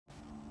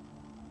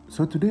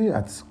So today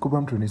at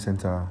Cobham Training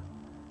Center,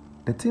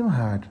 the team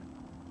had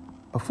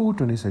a full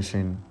training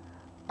session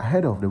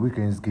ahead of the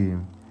weekend's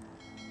game,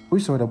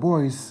 which saw the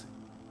boys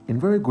in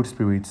very good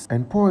spirits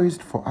and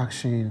poised for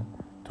action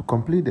to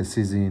complete the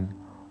season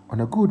on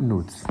a good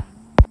note.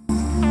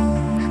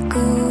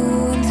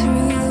 Going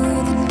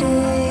through the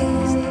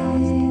days,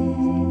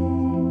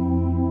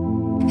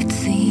 it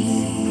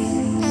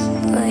seems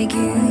like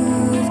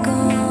you've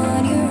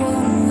gone your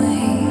own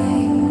way,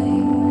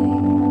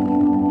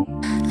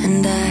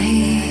 and I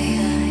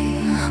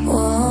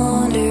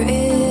wonder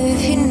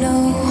if you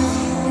know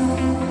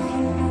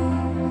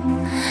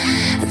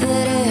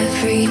that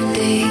every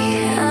day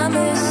I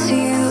miss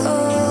you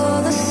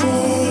all the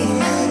same,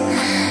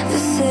 the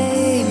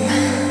same.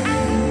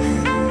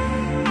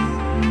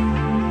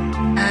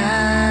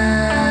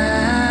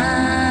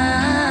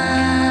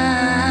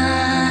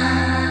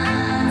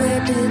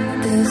 Where did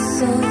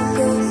this all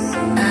go?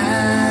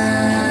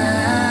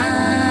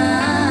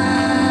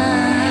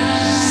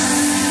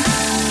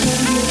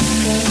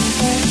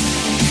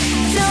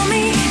 Tell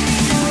me,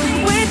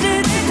 where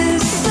did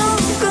this all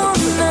go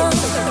now?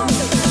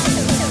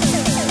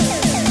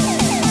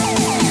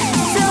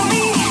 Tell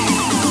me,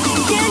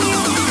 can you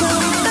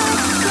come back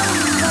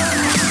somehow?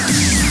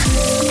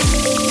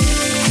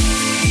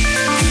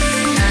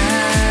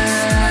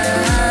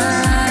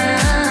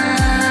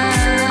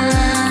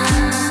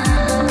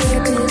 Where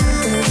did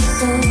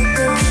this all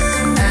go?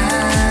 Can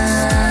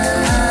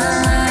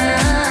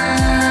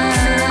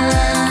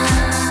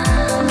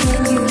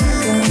you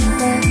come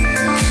back?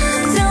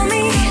 Tell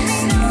me,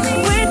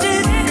 where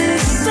did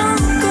this all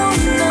go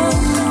now?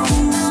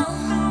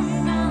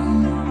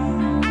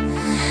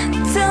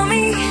 Tell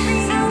me,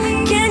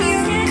 can you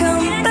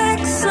come back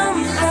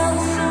somehow?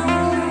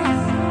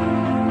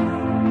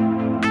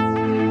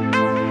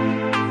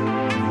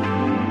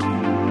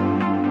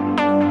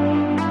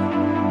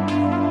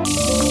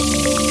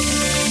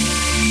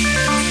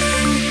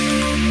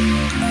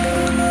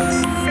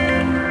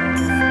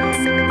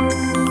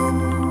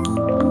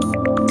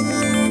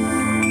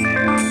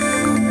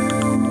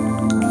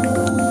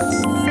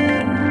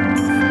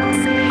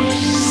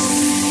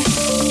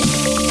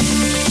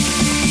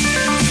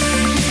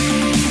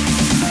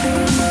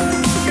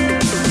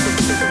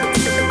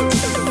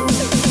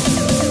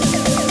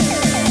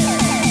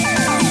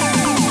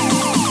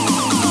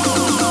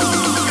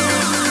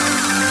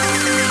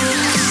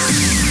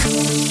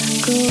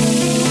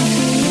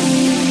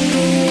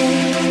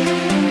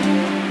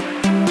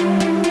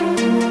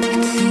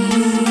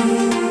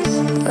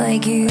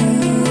 Like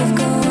you've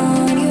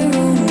gone your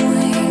own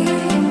way,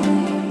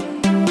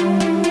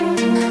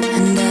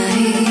 and I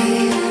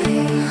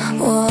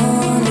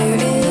wonder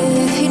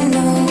if you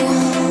know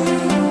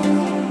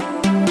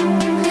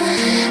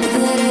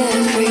that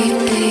every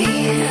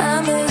day I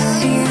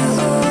miss you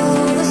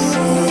all the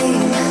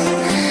same,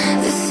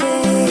 the same.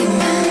 Where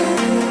did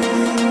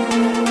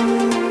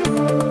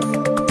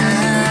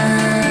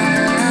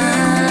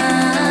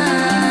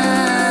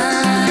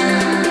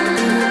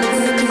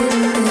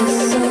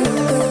this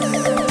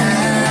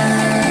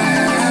all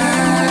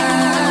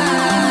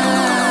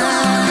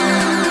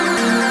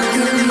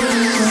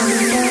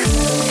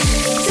go?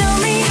 Tell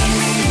me,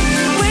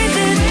 where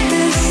did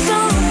this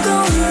all go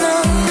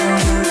now?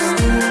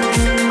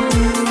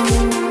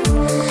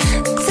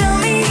 Tell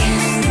me,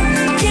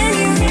 can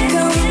you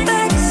come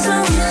back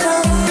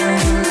somehow?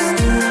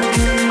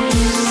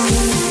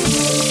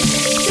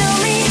 Tell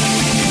me,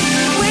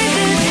 where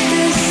did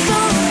this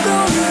all go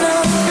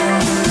now?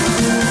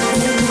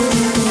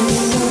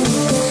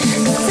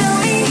 Tell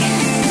me,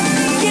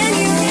 can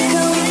you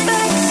come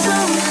back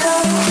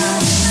somehow?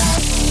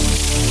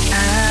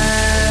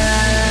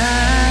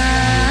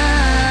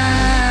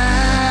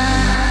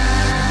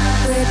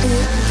 Where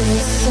did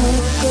this all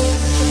go?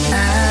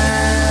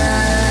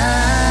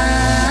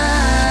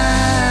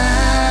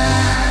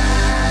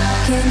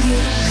 Can you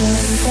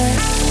come back?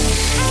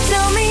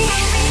 Tell me,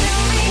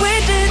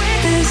 where did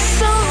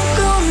this all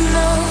go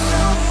now?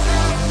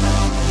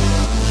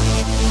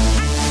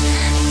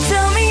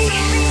 Tell me,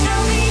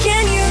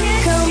 can you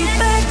come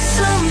back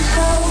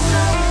somehow?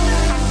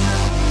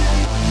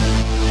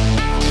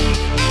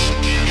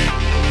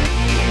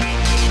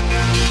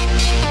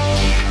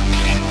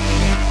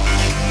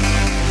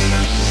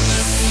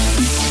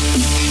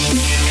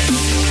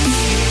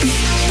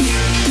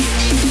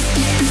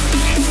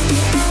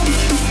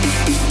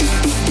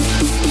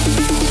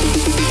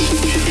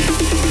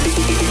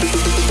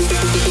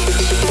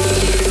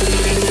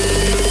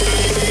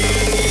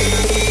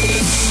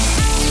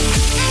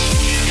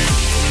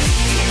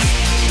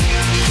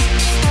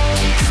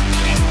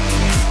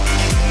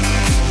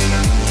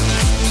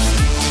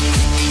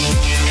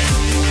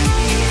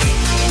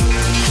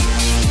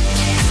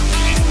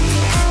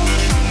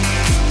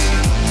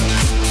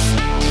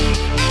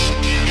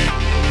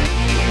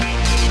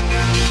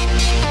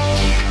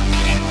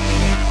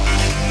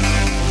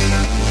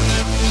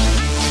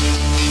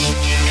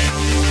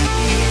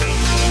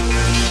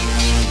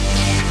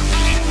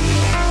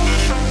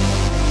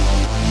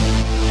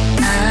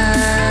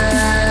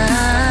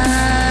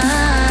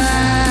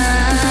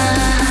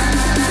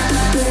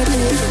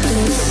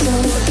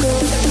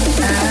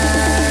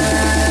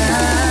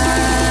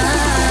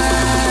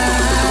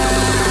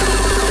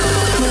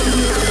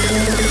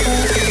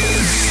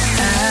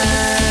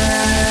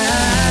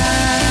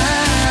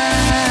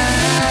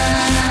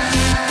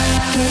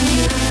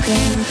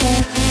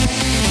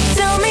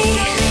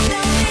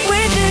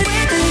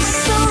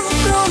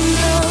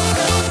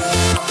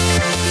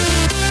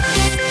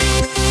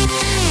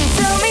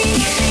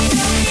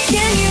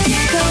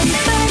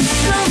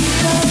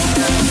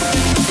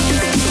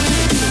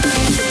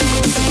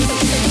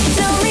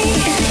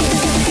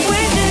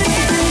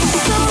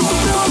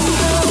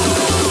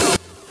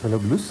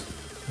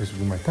 this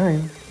will be my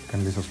time.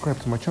 Kindly subscribe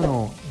to my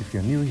channel if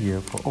you're new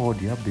here for all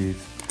the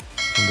updates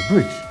from the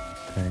bridge.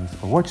 Thanks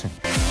for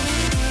watching.